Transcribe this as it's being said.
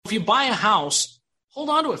If you buy a house, hold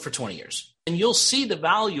on to it for 20 years and you'll see the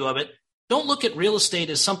value of it. Don't look at real estate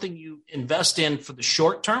as something you invest in for the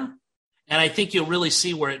short term. And I think you'll really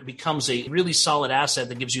see where it becomes a really solid asset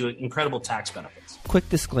that gives you incredible tax benefits. Quick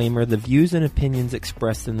disclaimer, the views and opinions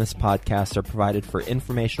expressed in this podcast are provided for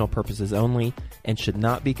informational purposes only and should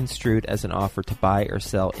not be construed as an offer to buy or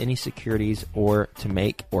sell any securities or to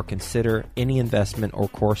make or consider any investment or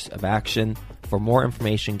course of action. For more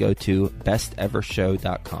information, go to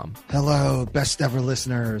bestevershow.com. Hello, best ever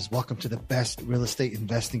listeners. Welcome to the Best Real Estate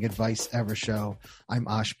Investing Advice Ever Show. I'm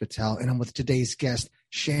Ash Patel, and I'm with today's guest,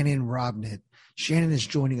 Shannon Robnett. Shannon is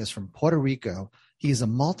joining us from Puerto Rico. He is a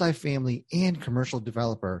multifamily and commercial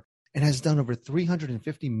developer and has done over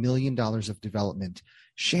 $350 million of development.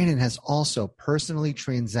 Shannon has also personally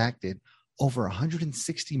transacted over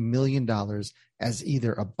 $160 million as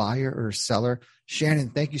either a buyer or a seller. Shannon,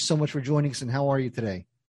 thank you so much for joining us, and how are you today?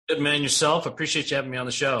 Good, man. Yourself? Appreciate you having me on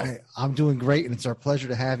the show. I'm doing great, and it's our pleasure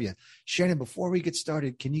to have you. Shannon, before we get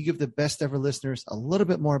started, can you give the best ever listeners a little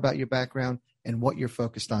bit more about your background and what you're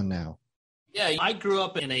focused on now? Yeah, I grew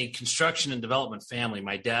up in a construction and development family.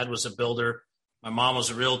 My dad was a builder. My mom was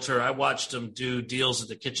a realtor. I watched them do deals at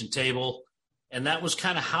the kitchen table. And that was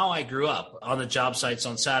kind of how I grew up, on the job sites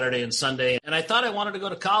on Saturday and Sunday. And I thought I wanted to go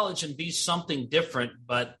to college and be something different,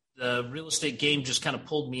 but the real estate game just kind of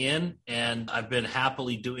pulled me in. And I've been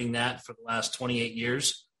happily doing that for the last 28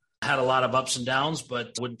 years. I had a lot of ups and downs,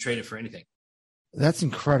 but wouldn't trade it for anything. That's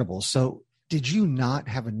incredible. So did you not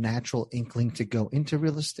have a natural inkling to go into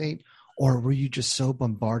real estate, or were you just so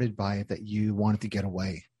bombarded by it that you wanted to get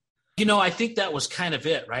away? You know, I think that was kind of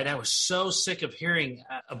it, right? I was so sick of hearing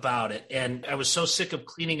about it, and I was so sick of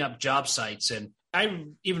cleaning up job sites. And I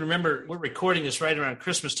even remember, we're recording this right around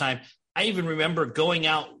Christmas time. I even remember going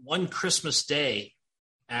out one Christmas day,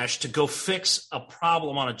 Ash, to go fix a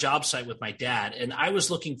problem on a job site with my dad. And I was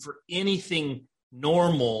looking for anything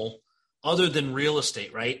normal other than real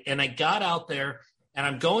estate, right? And I got out there, and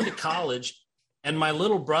I'm going to college, and my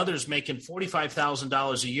little brother's making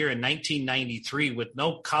 $45,000 a year in 1993 with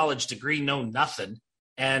no college degree, no nothing.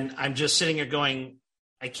 And I'm just sitting here going,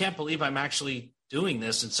 I can't believe I'm actually doing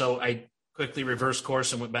this. And so I quickly reversed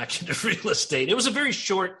course and went back into real estate. It was a very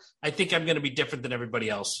short, I think I'm going to be different than everybody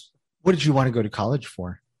else. What did you want to go to college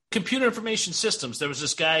for? Computer information systems. There was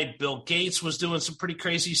this guy, Bill Gates, was doing some pretty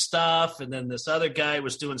crazy stuff. And then this other guy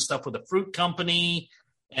was doing stuff with a fruit company.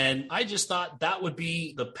 And I just thought that would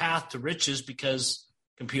be the path to riches because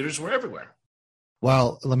computers were everywhere.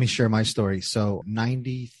 Well, let me share my story. So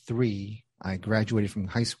 93, I graduated from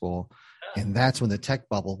high school, and that's when the tech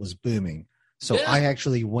bubble was booming. So I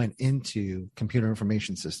actually went into computer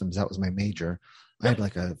information systems. That was my major. I had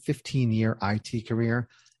like a 15-year IT career,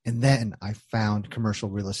 and then I found commercial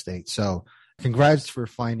real estate. So congrats for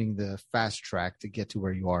finding the fast track to get to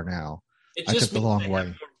where you are now. I took the long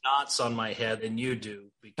way. Knots on my head than you do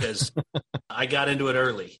because I got into it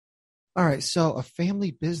early. All right. So a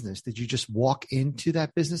family business, did you just walk into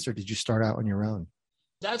that business or did you start out on your own?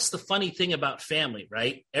 That's the funny thing about family,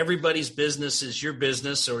 right? Everybody's business is your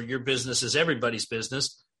business or your business is everybody's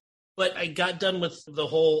business. But I got done with the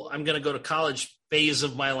whole I'm going to go to college phase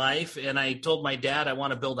of my life. And I told my dad I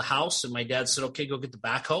want to build a house. And my dad said, okay, go get the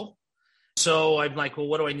backhoe. So I'm like, well,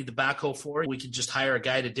 what do I need the backhoe for? We could just hire a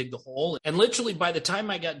guy to dig the hole. And literally by the time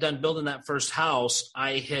I got done building that first house,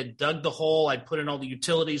 I had dug the hole. I'd put in all the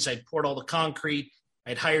utilities. I'd poured all the concrete.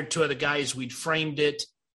 I'd hired two other guys. We'd framed it.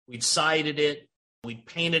 We'd sided it. We'd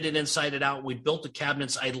painted it inside and out. We built the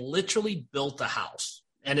cabinets. I literally built the house.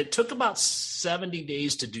 And it took about 70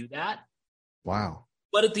 days to do that. Wow.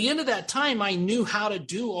 But at the end of that time, I knew how to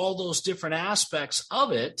do all those different aspects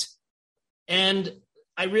of it. And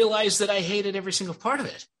I realized that I hated every single part of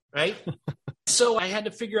it, right? So I had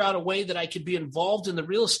to figure out a way that I could be involved in the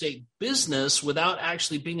real estate business without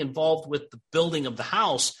actually being involved with the building of the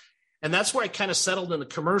house. And that's where I kind of settled in the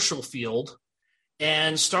commercial field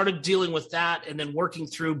and started dealing with that and then working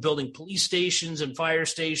through building police stations and fire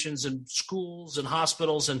stations and schools and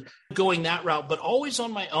hospitals and going that route, but always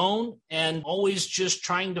on my own and always just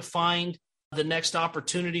trying to find the next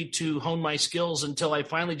opportunity to hone my skills until I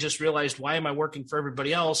finally just realized, why am I working for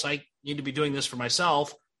everybody else? I need to be doing this for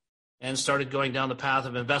myself, and started going down the path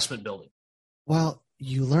of investment building. Well,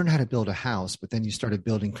 you learned how to build a house, but then you started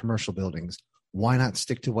building commercial buildings. Why not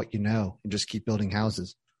stick to what you know and just keep building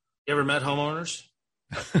houses? You ever met homeowners?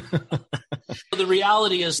 The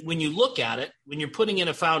reality is when you look at it, when you're putting in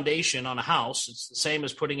a foundation on a house, it's the same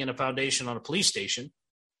as putting in a foundation on a police station.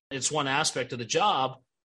 It's one aspect of the job,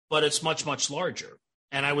 but it's much, much larger.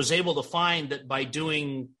 And I was able to find that by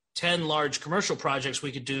doing 10 large commercial projects,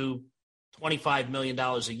 we could do $25 million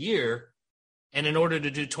a year. And in order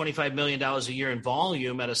to do $25 million a year in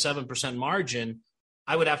volume at a 7% margin,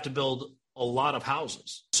 I would have to build a lot of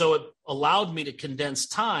houses. So it allowed me to condense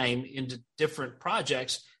time into different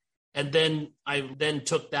projects. And then I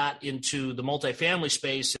took that into the multifamily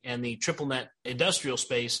space and the triple net industrial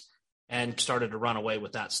space and started to run away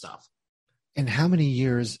with that stuff. And how many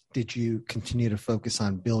years did you continue to focus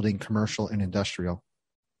on building commercial and industrial?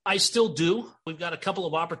 I still do. We've got a couple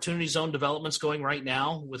of opportunity zone developments going right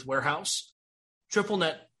now with warehouse. Triple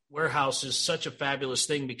net warehouse is such a fabulous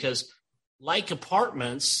thing because like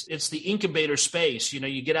apartments, it's the incubator space.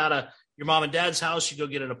 You get out of your mom and dad's house, you go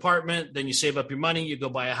get an apartment, then you save up your money, you go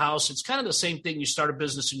buy a house. It's kind of the same thing. You start a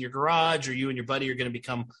business in your garage, or you and your buddy are going to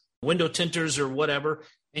become window tinters or whatever,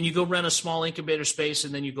 and you go rent a small incubator space,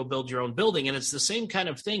 and then you go build your own building. And it's the same kind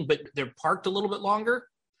of thing, but they're parked a little bit longer.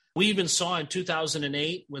 We even saw in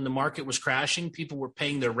 2008 when the market was crashing, people were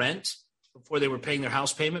paying their rent before they were paying their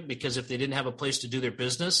house payment, because if they didn't have a place to do their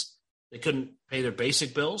business, they couldn't pay their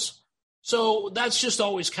basic bills. So that's just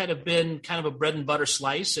always kind of been kind of a bread and butter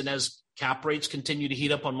slice. And as cap rates continue to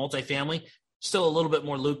heat up on multifamily, still a little bit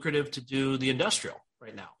more lucrative to do the industrial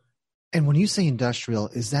right now. And when you say industrial,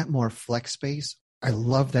 is that more flex space? I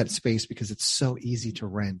love that space because it's so easy to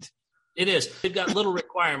rent. It is. They've got little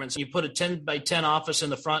requirements. You put a 10 by 10 office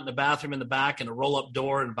in the front and a bathroom in the back and a roll-up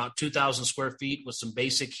door and about 2,000 square feet with some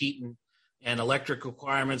basic heat and electric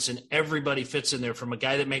requirements, and everybody fits in there, from a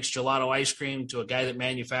guy that makes gelato ice cream to a guy that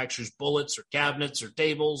manufactures bullets or cabinets or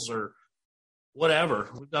tables or whatever.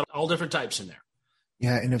 We've got all different types in there.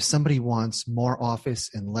 Yeah, and if somebody wants more office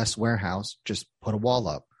and less warehouse, just put a wall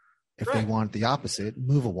up. If Correct. They want the opposite,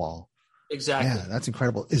 move a wall. Exactly. Yeah, that's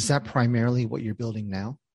incredible. Is that primarily what you're building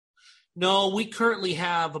now? No, we currently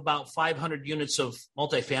have about 500 units of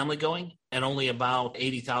multifamily going and only about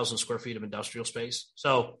 80,000 square feet of industrial space.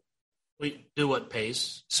 So we do what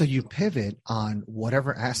pays. So you pivot on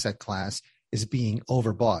whatever asset class is being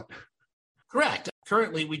overbought. Correct.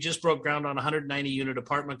 Currently, we just broke ground on a 190 unit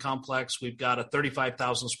apartment complex. We've got a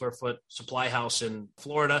 35,000 square foot supply house in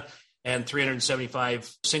Florida and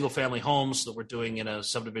 375 single family homes that we're doing in a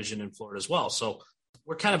subdivision in Florida as well. So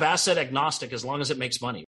we're kind of asset agnostic as long as it makes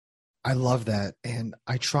money. I love that. And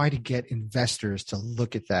I try to get investors to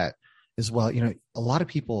look at that as well. A lot of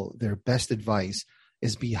people, their best advice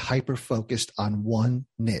is be hyper-focused on one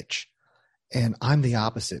niche. And I'm the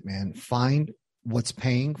opposite, man. Find what's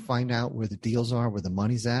paying, find out where the deals are, where the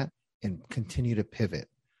money's at, and continue to pivot.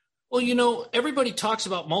 Well, everybody talks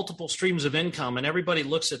about multiple streams of income, and everybody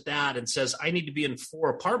looks at that and says, I need to be in 4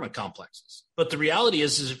 apartment complexes. But the reality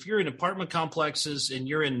is if you're in apartment complexes and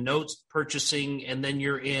you're in notes purchasing, and then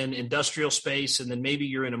you're in industrial space, and then maybe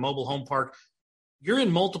you're in a mobile home park, you're in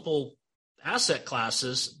multiple asset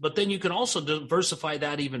classes, but then you can also diversify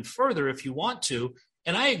that even further if you want to.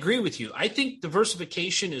 And I agree with you. I think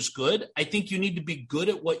diversification is good. I think you need to be good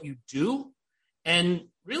at what you do. And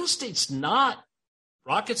real estate's not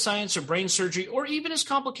rocket science or brain surgery or even as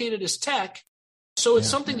complicated as tech. So it's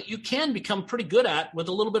something that you can become pretty good at with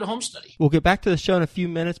a little bit of home study. We'll get back to the show in a few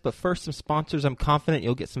minutes, but first, some sponsors I'm confident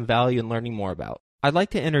you'll get some value in learning more about. I'd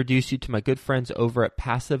like to introduce you to my good friends over at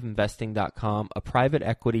PassiveInvesting.com, a private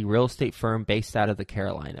equity real estate firm based out of the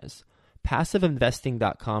Carolinas.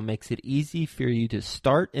 PassiveInvesting.com makes it easy for you to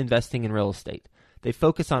start investing in real estate. They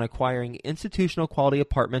focus on acquiring institutional quality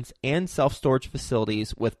apartments and self-storage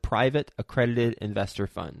facilities with private accredited investor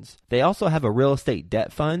funds. They also have a real estate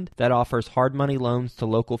debt fund that offers hard money loans to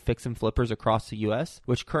local fix and flippers across the U.S.,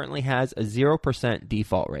 which currently has a 0%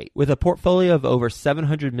 default rate. With a portfolio of over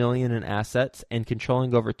 $700 million in assets and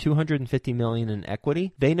controlling over $250 million in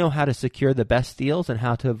equity, they know how to secure the best deals and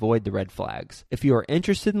how to avoid the red flags. If you are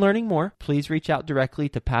interested in learning more, please reach out directly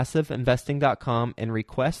to PassiveInvesting.com and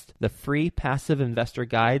request the free Passive Investor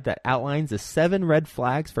Guide that outlines the 7 red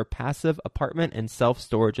flags for passive apartment and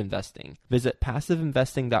self-storage investing. Visit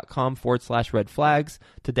PassiveInvesting.com/red flags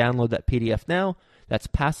to download that PDF now. That's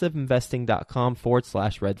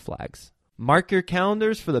PassiveInvesting.com/red flags. Mark your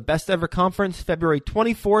calendars for the Best Ever Conference, February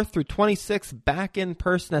 24th through 26th, back in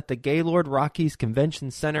person at the Gaylord Rockies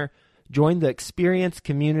Convention Center. Join the experienced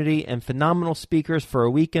community and phenomenal speakers for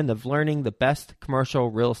a weekend of learning the best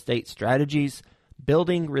commercial real estate strategies,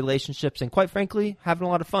 building relationships, and quite frankly, having a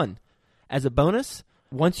lot of fun. As a bonus,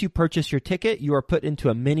 once you purchase your ticket, you are put into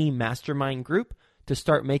a mini mastermind group to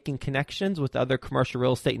start making connections with other commercial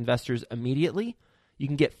real estate investors immediately. You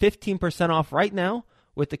can get 15% off right now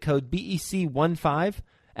with the code BEC15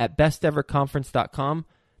 at besteverconference.com.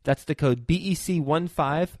 That's the code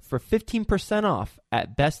BEC15 for 15% off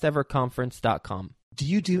at besteverconference.com. Do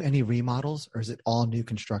you do any remodels, or is it all new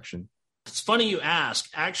construction? It's funny you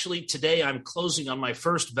ask. Actually, today I'm closing on my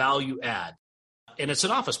first value add. and it's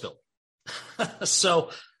an office building.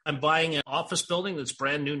 So I'm buying an office building that's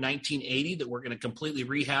brand new, 1980, that we're going to completely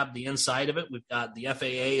rehab the inside of it. We've got the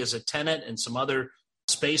FAA as a tenant and some other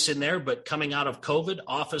space in there, but coming out of COVID,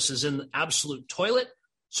 office is in the absolute toilet.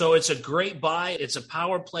 So it's a great buy. It's a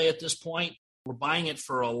power play at this point. We're buying it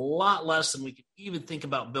for a lot less than we could even think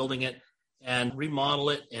about building it and remodel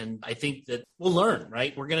it. And I think that we'll learn,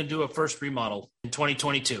 right? We're going to do a first remodel in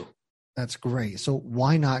 2022. That's great. So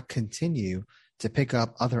why not continue to pick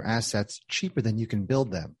up other assets cheaper than you can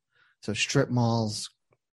build them? So strip malls,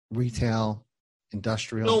 retail,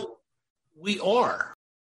 industrial. So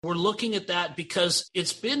we're looking at that because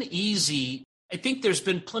it's been easy. I think there's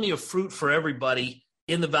been plenty of fruit for everybody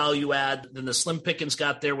in the value add. Then the slim pickings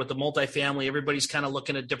got there with the multifamily. Everybody's kind of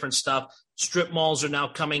looking at different stuff. Strip malls are now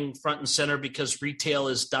coming front and center because retail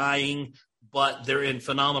is dying, but they're in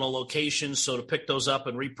phenomenal locations. So to pick those up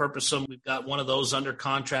and repurpose them, we've got one of those under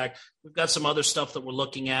contract. We've got some other stuff that we're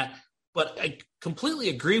looking at. But I completely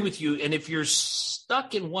agree with you. And if you're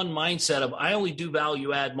stuck in one mindset of, I only do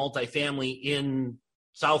value add multifamily in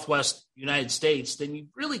Southwest United States, then you've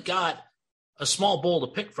really got a small bowl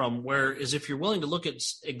to pick from. Whereas if you're willing to look at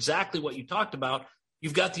exactly what you talked about,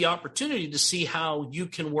 you've got the opportunity to see how you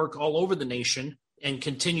can work all over the nation and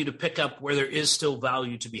continue to pick up where there is still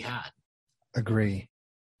value to be had. Agree.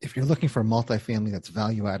 If you're looking for a multifamily that's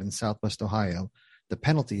value add in Southwest Ohio, the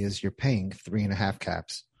penalty is you're paying 3.5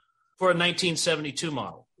 caps. For a 1972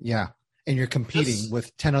 model. Yeah. And you're competing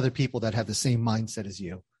with 10 other people that have the same mindset as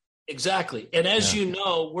you. Exactly. And as you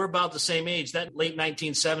know, we're about the same age. That late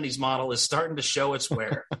 1970s model is starting to show its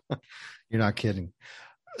wear. You're not kidding.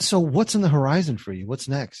 So what's in the horizon for you? What's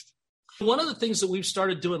next? One of the things that we've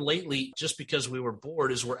started doing lately, just because we were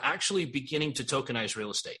bored, is we're actually beginning to tokenize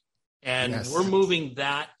real estate. And we're moving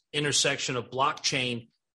that intersection of blockchain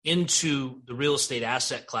into the real estate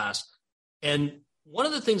asset class. And one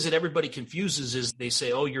of the things that everybody confuses is they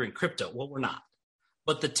say, oh, you're in crypto. Well, we're not.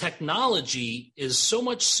 But the technology is so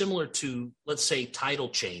much similar to, let's say, title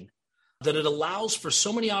chain, that it allows for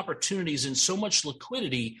so many opportunities and so much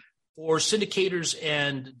liquidity for syndicators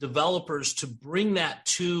and developers to bring that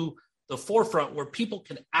to the forefront where people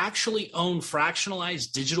can actually own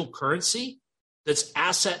fractionalized digital currency that's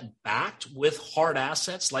asset backed with hard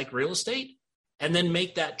assets like real estate, and then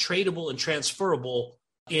make that tradable and transferable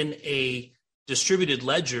in a distributed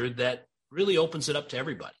ledger that really opens it up to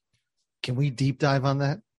everybody. Can we deep dive on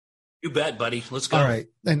that? You bet, buddy. Let's go. All right.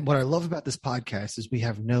 And what I love about this podcast is we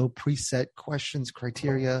have no preset questions,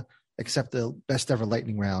 criteria, except the best ever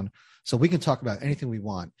lightning round. So we can talk about anything we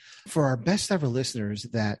want. For our best ever listeners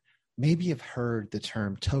that maybe have heard the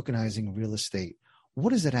term tokenizing real estate,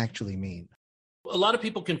 what does it actually mean? A lot of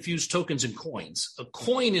people confuse tokens and coins. A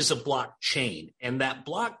coin is a blockchain, and that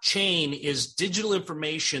blockchain is digital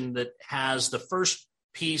information that has the first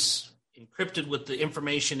piece encrypted with the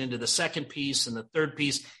information into the second piece and the third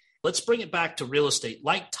piece. Let's bring it back to real estate.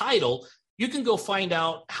 Like title, you can go find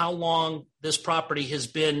out how long this property has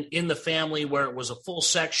been in the family, where it was a full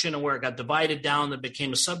section and where it got divided down that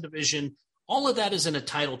became a subdivision. All of that is in a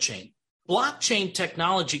title chain. Blockchain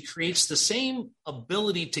technology creates the same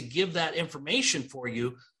ability to give that information for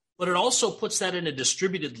you, but it also puts that in a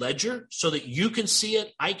distributed ledger so that you can see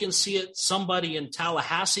it, I can see it, somebody in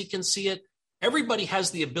Tallahassee can see it. Everybody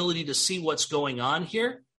has the ability to see what's going on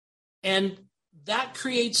here, and that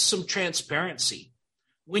creates some transparency.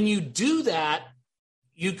 When you do that,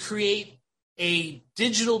 you create a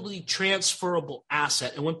digitally transferable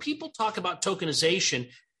asset. And when people talk about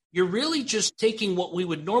tokenization, you're really just taking what we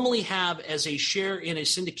would normally have as a share in a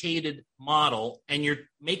syndicated model, and you're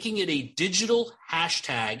making it a digital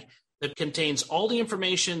hashtag that contains all the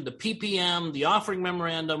information, the PPM, the offering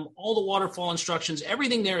memorandum, all the waterfall instructions.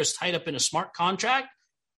 Everything there is tied up in a smart contract.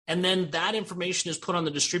 And then that information is put on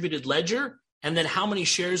the distributed ledger. And then how many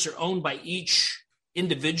shares are owned by each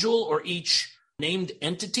individual or each named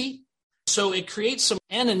entity. So it creates some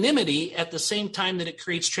anonymity at the same time that it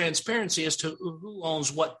creates transparency as to who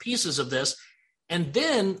owns what pieces of this. And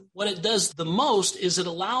then what it does the most is it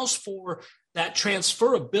allows for that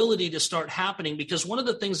transferability to start happening, because one of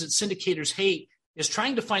the things that syndicators hate is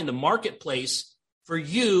trying to find the marketplace for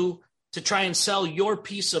you to try and sell your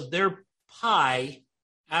piece of their pie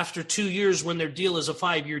after 2 years when their deal is a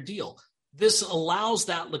 5-year deal. This allows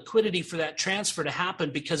that liquidity for that transfer to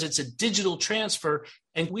happen because it's a digital transfer,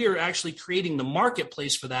 and we are actually creating the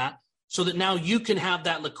marketplace for that so that now you can have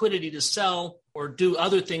that liquidity to sell or do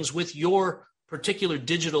other things with your particular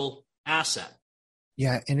digital asset.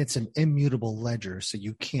 Yeah, and it's an immutable ledger, so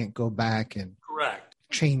you can't go back and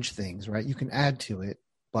change things, right? You can add to it,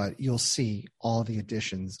 but you'll see all the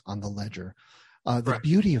additions on the ledger. The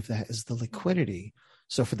beauty of that is the liquidity.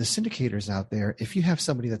 So for the syndicators out there, if you have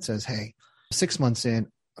somebody that says, hey, 6 months in,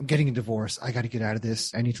 I'm getting a divorce, I got to get out of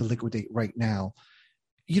this, I need to liquidate right now,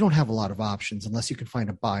 you don't have a lot of options unless you can find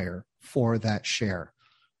a buyer for that share.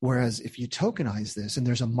 Whereas if you tokenize this and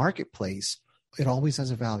there's a marketplace, it always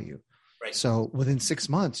has a value. Right. So within 6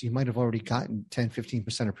 months, you might have already gotten 10,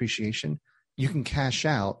 15% appreciation. You can cash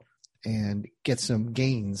out and get some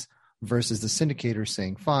gains versus the syndicator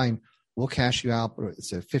saying, fine, we'll cash you out, but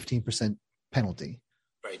it's a 15% penalty.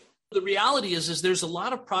 Right. The reality is there's a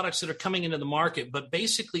lot of products that are coming into the market, but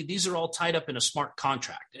basically these are all tied up in a smart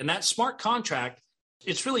contract. And that smart contract,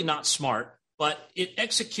 it's really not smart, but it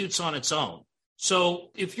executes on its own. So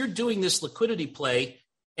if you're doing this liquidity play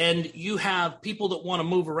and you have people that want to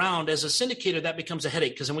move around as a syndicator, that becomes a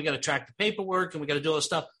headache because then we got to track the paperwork and we got to do all this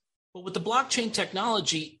stuff. But with the blockchain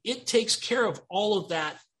technology, it takes care of all of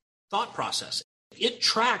that thought process. It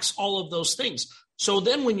tracks all of those things. So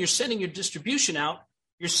then when you're sending your distribution out,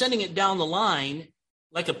 you're sending it down the line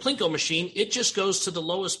like a Plinko machine. It just goes to the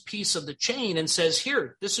lowest piece of the chain and says,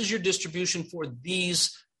 here, this is your distribution for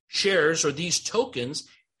these shares or these tokens.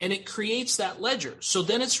 And it creates that ledger. So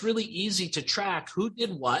then it's really easy to track who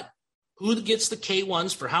did what, who gets the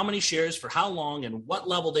K1s for how many shares, for how long, and what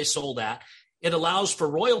level they sold at. It allows for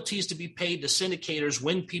royalties to be paid to syndicators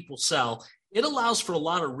when people sell. It allows for a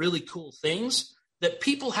lot of really cool things that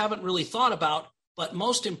people haven't really thought about. But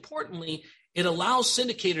most importantly, it allows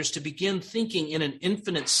syndicators to begin thinking in an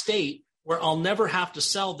infinite state where I'll never have to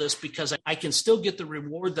sell this because I can still get the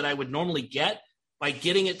reward that I would normally get by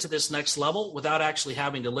getting it to this next level without actually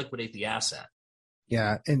having to liquidate the asset.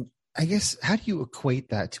 Yeah. And I guess, how do you equate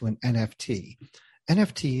that to an NFT?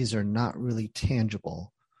 NFTs are not really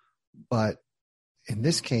tangible, but in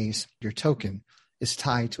this case, your token is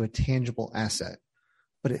tied to a tangible asset.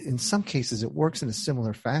 But in some cases, it works in a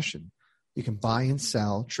similar fashion. You can buy and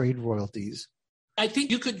sell, trade royalties. I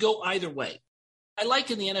think you could go either way. I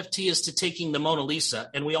liken the NFT as to taking the Mona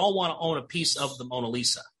Lisa, and we all want to own a piece of the Mona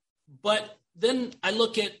Lisa. But then I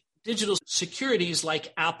look at digital securities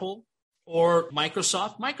like Apple or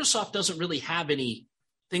Microsoft. Microsoft doesn't really have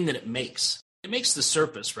anything that it makes. It makes the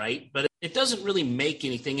surface, right? But it doesn't really make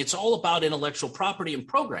anything. It's all about intellectual property and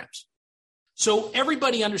programs. So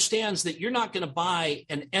everybody understands that you're not going to buy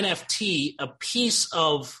an NFT, a piece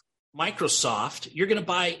of Microsoft. You're going to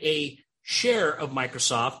buy a share of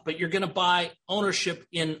Microsoft, but you're going to buy ownership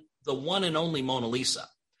in the one and only Mona Lisa.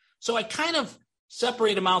 So I kind of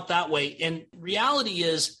separate them out that way. And reality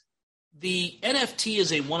is the NFT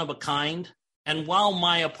is a one of a kind. And while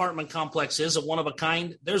my apartment complex is a one of a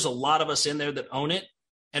kind, there's a lot of us in there that own it.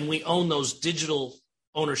 And we own those digital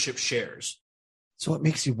ownership shares. So it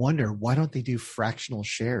makes you wonder, why don't they do fractional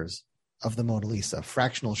shares of the Mona Lisa,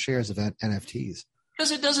 fractional shares of NFTs?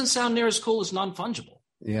 Because it doesn't sound near as cool as non-fungible.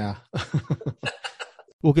 Yeah.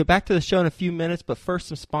 We'll get back to the show in a few minutes, but first,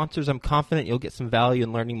 some sponsors I'm confident you'll get some value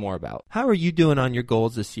in learning more about. How are you doing on your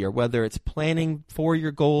goals this year? Whether it's planning for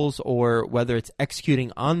your goals or whether it's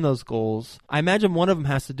executing on those goals, I imagine one of them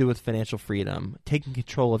has to do with financial freedom, taking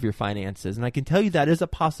control of your finances. And I can tell you that is a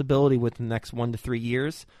possibility within the next 1 to 3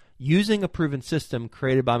 years using a proven system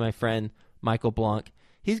created by my friend Michael Blanc.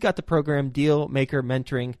 He's got the program Deal Maker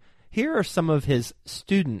Mentoring. Here are some of his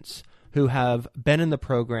students who have been in the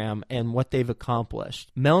program and what they've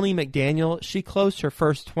accomplished. Melanie McDaniel, she closed her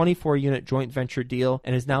first 24-unit joint venture deal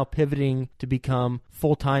and is now pivoting to become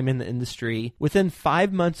full-time in the industry. Within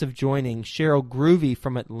 5 months of joining, Cheryl Groovy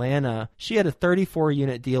from Atlanta, she had a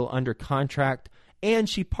 34-unit deal under contract, and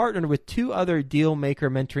she partnered with 2 other Deal Maker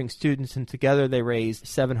Mentoring students, and together they raised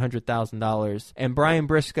 $700,000. And Brian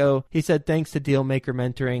Briscoe, he said thanks to Deal Maker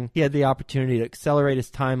Mentoring, he had the opportunity to accelerate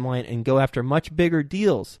his timeline and go after much bigger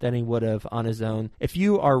deals than he would have on his own. If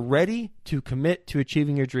you are ready to commit to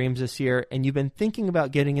achieving your dreams this year and you've been thinking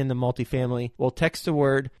about getting into multifamily, well, text the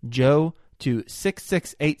word Joe to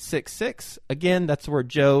 66866. Again, that's the word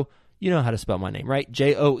Joe. You know how to spell my name, right?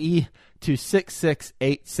 Joe to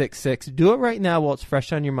 66866. Do it right now while it's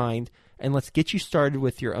fresh on your mind, and let's get you started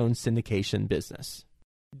with your own syndication business.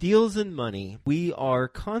 Deals and money. We are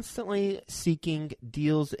constantly seeking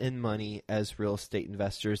deals and money as real estate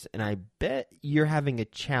investors, and I bet you're having a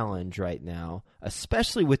challenge right now,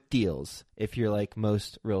 especially with deals, if you're like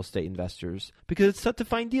most real estate investors, because it's tough to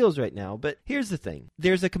find deals right now. But here's the thing.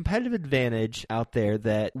 There's a competitive advantage out there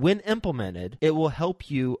that when implemented, it will help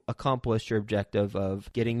you accomplish your objective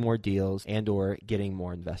of getting more deals and or getting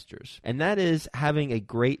more investors. And that is having a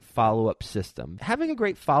great follow-up system. Having a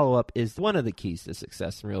great follow-up is one of the keys to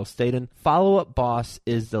success in real estate, and Follow Up Boss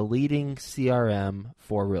is the leading CRM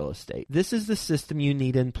for real estate. This is the system you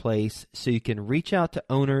need in place so you can reach out to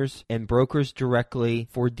owners and brokers directly directly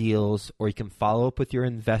for deals, or you can follow up with your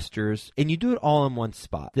investors, and you do it all in one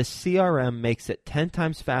spot. The CRM makes it 10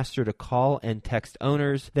 times faster to call and text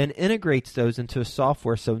owners, then integrates those into a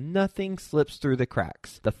software so nothing slips through the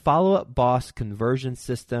cracks. The Follow Up Boss conversion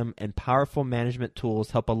system and powerful management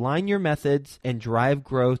tools help align your methods and drive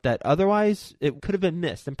growth that otherwise it could have been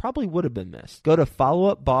missed and probably would have been missed. Go to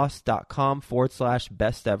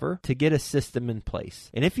followupboss.com/best ever to get a system in place.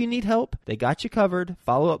 And if you need help, they got you covered.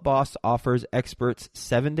 Follow Up Boss offers experts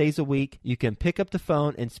 7 days a week. You can pick up the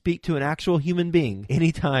phone and speak to an actual human being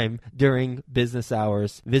anytime during business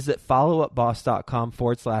hours. Visit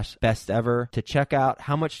followupboss.com/best ever to check out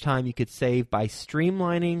how much time you could save by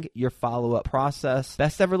streamlining your follow-up process.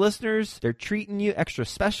 Best Ever listeners, they're treating you extra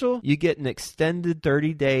special. You get an extended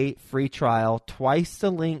 30-day free trial, twice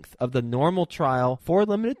the length of the normal trial for a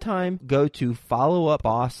limited time. Go to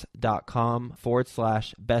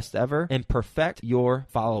followupboss.com/best ever and perfect your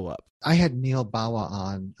follow-up. I had Neil Bawa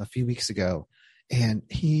on a few weeks ago, and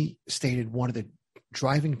he stated one of the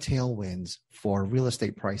driving tailwinds for real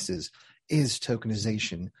estate prices is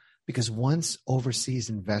tokenization, because once overseas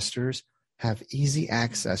investors have easy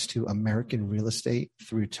access to American real estate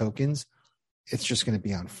through tokens, it's just going to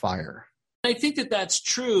be on fire. I think that that's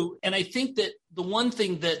true. And I think that the one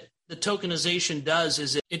thing that the tokenization does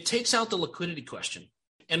is it takes out the liquidity question.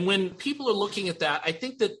 And when people are looking at that, I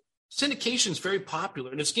think that syndication is very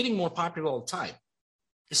popular, and it's getting more popular all the time,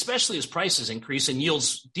 especially as prices increase and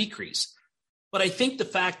yields decrease. But I think the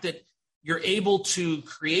fact that you're able to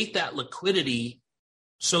create that liquidity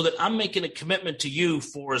so that I'm making a commitment to you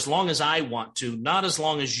for as long as I want to, not as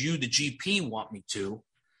long as you, the GP, want me to,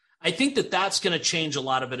 I think that that's going to change a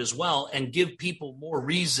lot of it as well and give people more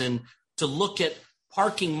reason to look at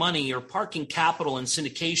parking money or parking capital in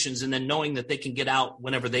syndications and then knowing that they can get out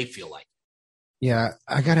whenever they feel like. Yeah,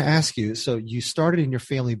 I got to ask you, so you started in your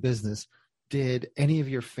family business. Did any of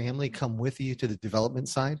your family come with you to the development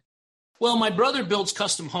side? Well, my brother builds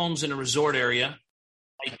custom homes in a resort area.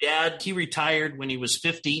 My dad, he retired when he was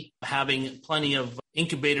 50, having plenty of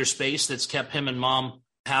incubator space that's kept him and mom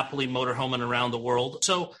happily motorhoming around the world.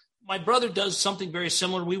 So my brother does something very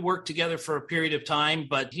similar. We worked together for a period of time,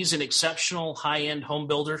 but he's an exceptional high-end home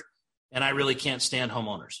builder, and I really can't stand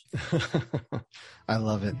homeowners. I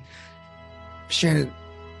love it. Shannon,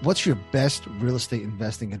 what's your best real estate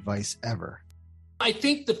investing advice ever? I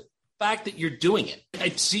think the fact that you're doing it. I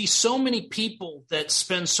see so many people that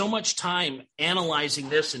spend so much time analyzing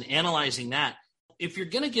this and analyzing that. If you're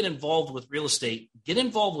going to get involved with real estate, get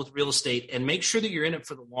involved with real estate and make sure that you're in it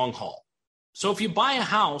for the long haul. So if you buy a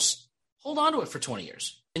house, hold on to it for 20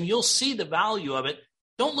 years and you'll see the value of it.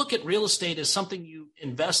 Don't look at real estate as something you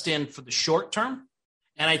invest in for the short term.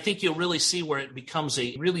 And I think you'll really see where it becomes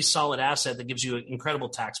a really solid asset that gives you incredible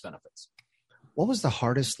tax benefits. What was the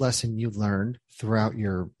hardest lesson you learned throughout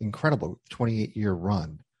your incredible 28-year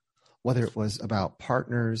run, whether it was about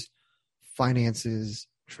partners, finances,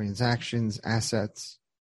 transactions, assets,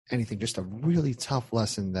 anything, just a really tough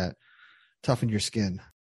lesson that toughened your skin?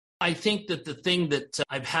 I think that the thing that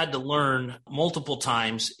I've had to learn multiple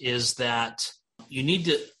times is that you need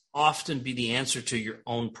to often be the answer to your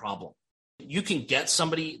own problem. You can get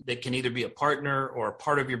somebody that can either be a partner or a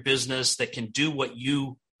part of your business that can do what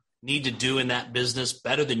you need to do in that business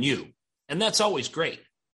better than you. And that's always great.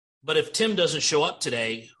 But if Tim doesn't show up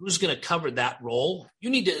today, who's going to cover that role?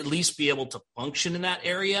 You need to at least be able to function in that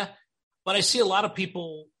area. But I see a lot of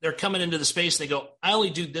people, they're coming into the space and they go, I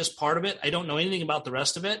only do this part of it. I don't know anything about the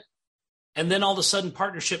rest of it. And then all of a sudden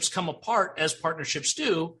partnerships come apart, as partnerships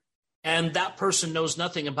do. And that person knows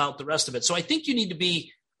nothing about the rest of it. So I think you need to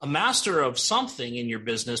be a master of something in your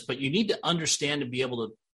business, but you need to understand and be able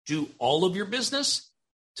to do all of your business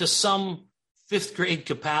to some fifth grade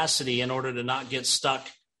capacity in order to not get stuck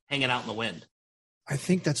hanging out in the wind. I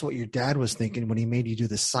think that's what your dad was thinking when he made you do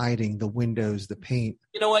the siding, the windows, the paint.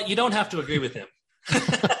 You know what? You don't have to agree with him.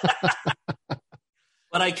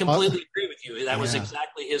 But I completely agree with you. That was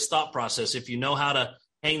exactly his thought process. If you know how to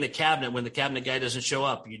hang the cabinet when the cabinet guy doesn't show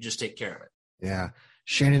up, you just take care of it. Yeah.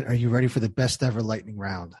 Shannon, are you ready for the best ever lightning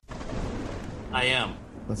round? I am.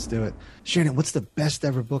 Let's do it. Shannon, what's the best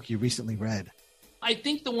ever book you recently read? I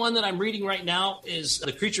think the one that I'm reading right now is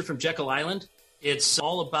The Creature from Jekyll Island. It's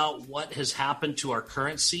all about what has happened to our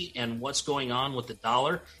currency and what's going on with the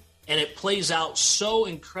dollar. And it plays out so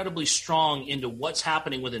incredibly strong into what's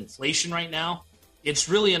happening with inflation right now. It's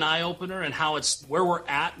really an eye-opener, and how it's where we're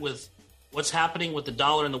at with what's happening with the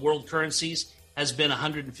dollar and the world currencies has been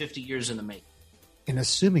 150 years in the making. And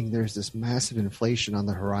assuming there's this massive inflation on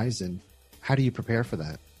the horizon, how do you prepare for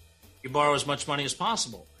that? You borrow as much money as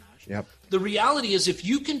possible. Yep. The reality is if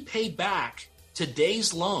you can pay back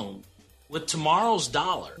today's loan with tomorrow's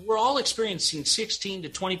dollar. We're all experiencing 16 to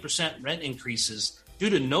 20% rent increases due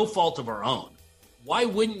to no fault of our own. Why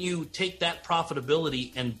wouldn't you take that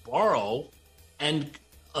profitability and borrow and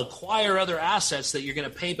acquire other assets that you're going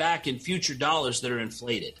to pay back in future dollars that are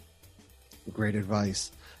inflated? Great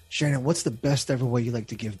advice. Shannon, what's the best ever way you like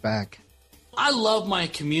to give back? I love my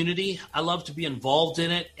community. I love to be involved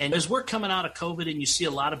in it. And as we're coming out of COVID and you see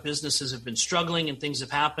a lot of businesses have been struggling and things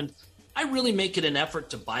have happened, I really make it an effort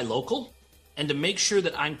to buy local and to make sure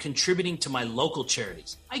that I'm contributing to my local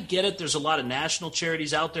charities. I get it. There's a lot of national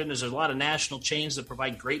charities out there, and there's a lot of national chains that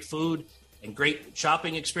provide great food and great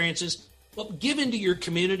shopping experiences. But give into your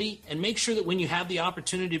community and make sure that when you have the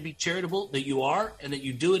opportunity to be charitable, that you are, and that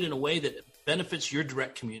you do it in a way that benefits your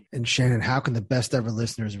direct community. And Shannon, how can the best ever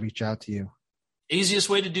listeners reach out to you? Easiest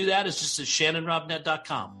way to do that is just at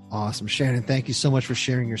shannonrobnett.com. Awesome. Shannon, thank you so much for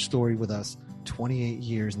sharing your story with us. 28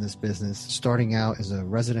 years in this business, starting out as a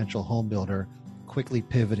residential home builder, quickly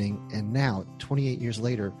pivoting, and now 28 years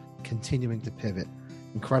later, continuing to pivot.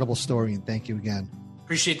 Incredible story, and thank you again.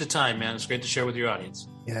 Appreciate the time, man. It's great to share with your audience.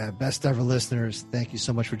 Yeah, best ever listeners, thank you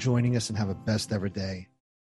so much for joining us, and have a best ever day.